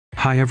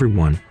Hi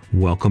everyone,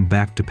 welcome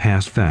back to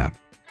PassFab.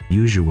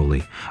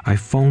 Usually,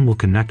 iPhone will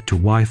connect to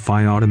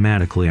Wi-Fi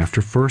automatically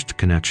after first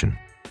connection.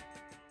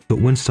 But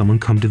when someone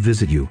come to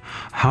visit you,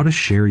 how to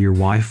share your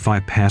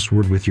Wi-Fi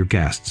password with your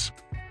guests?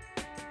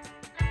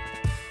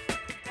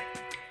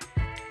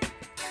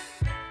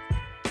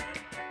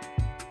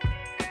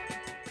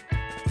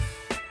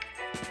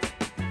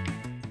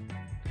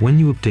 When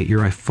you update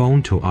your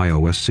iPhone to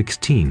iOS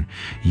 16,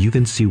 you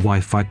can see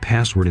Wi-Fi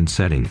password in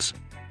settings.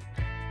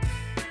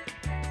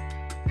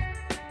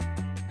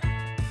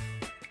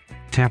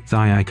 Tap the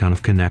icon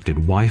of connected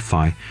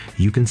Wi-Fi,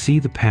 you can see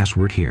the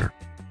password here.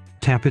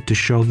 Tap it to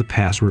show the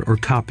password or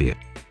copy it.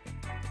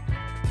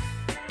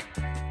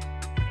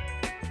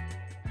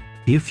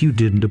 If you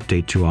didn't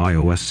update to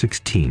iOS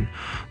 16,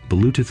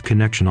 Bluetooth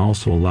connection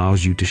also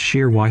allows you to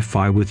share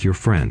Wi-Fi with your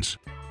friends.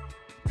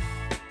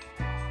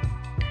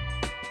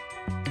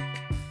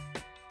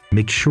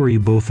 Make sure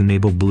you both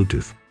enable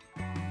Bluetooth.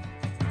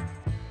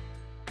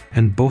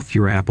 And both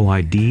your Apple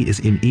ID is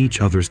in each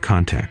other's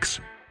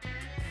contacts.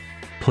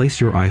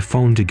 Place your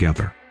iPhone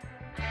together.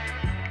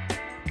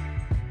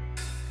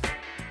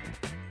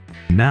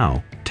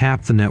 Now,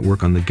 tap the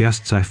network on the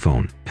guest's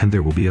iPhone, and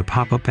there will be a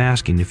pop-up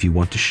asking if you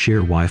want to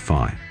share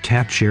Wi-Fi.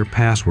 Tap Share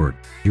Password.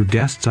 Your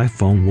guest's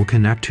iPhone will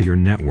connect to your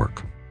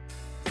network.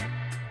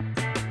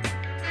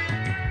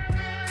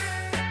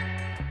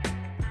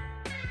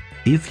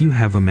 If you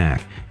have a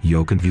Mac,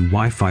 you can view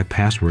Wi-Fi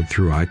password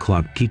through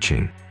iCloud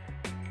Keychain.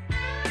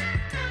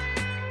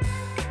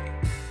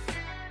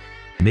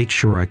 Make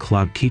sure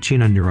iCloud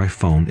Keychain on your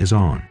iPhone is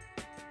on.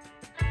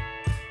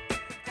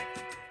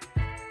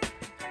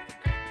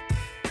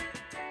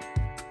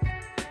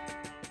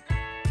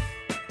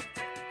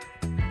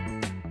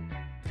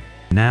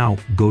 Now,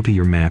 go to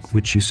your Mac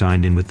which you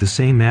signed in with the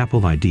same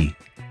Apple ID.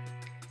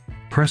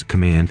 Press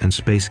Command and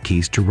Space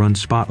keys to run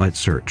Spotlight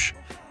search.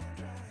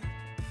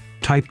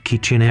 Type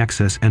Keychain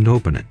Access and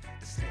open it.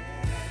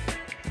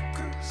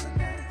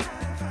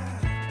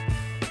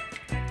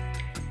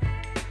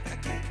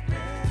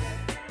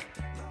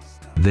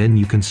 Then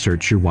you can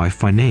search your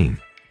Wi-Fi name.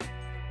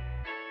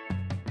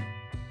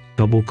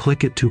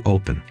 Double-click it to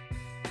open.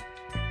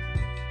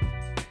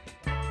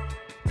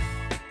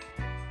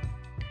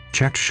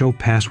 Check Show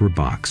Password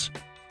box.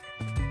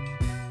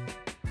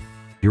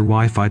 Your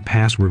Wi-Fi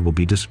password will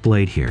be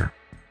displayed here.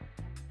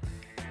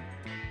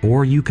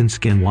 Or you can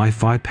scan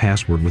Wi-Fi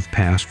password with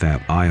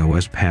PassFab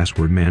iOS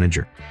Password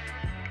Manager.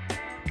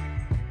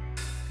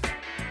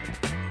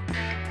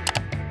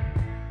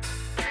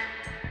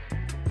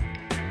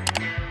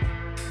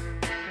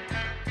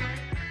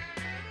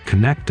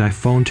 Connect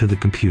iPhone to the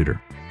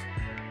computer.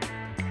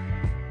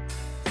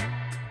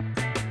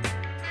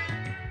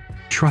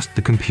 Trust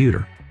the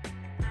computer.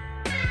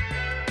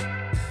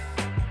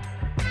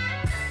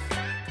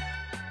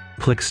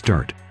 Click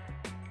Start.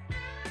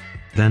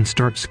 Then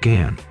start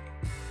scan.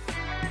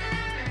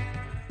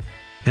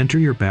 Enter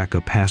your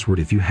backup password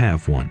if you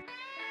have one.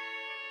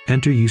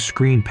 Enter use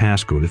screen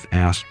passcode if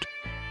asked.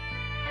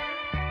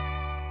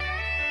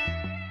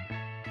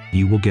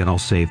 You will get all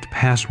saved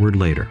password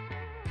later.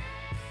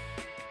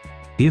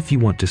 If you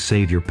want to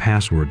save your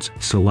passwords,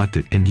 select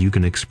it and you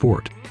can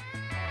export.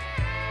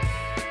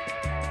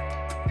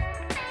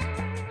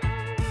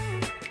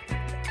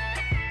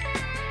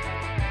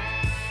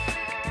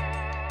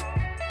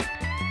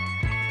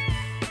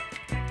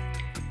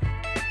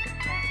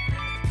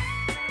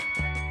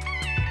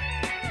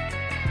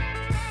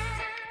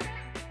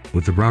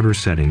 With the router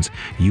settings,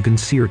 you can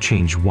see or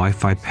change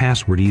Wi-Fi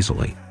password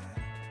easily.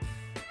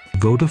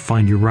 Go to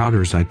find your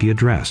router's IP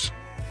address.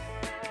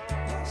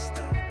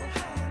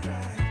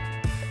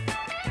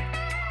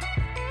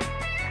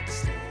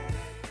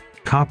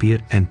 Copy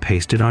it and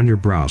paste it on your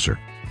browser.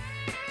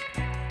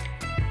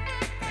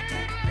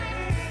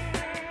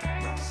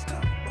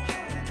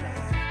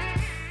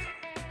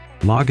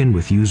 Log in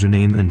with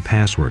username and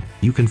password.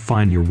 You can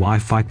find your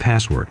Wi-Fi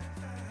password.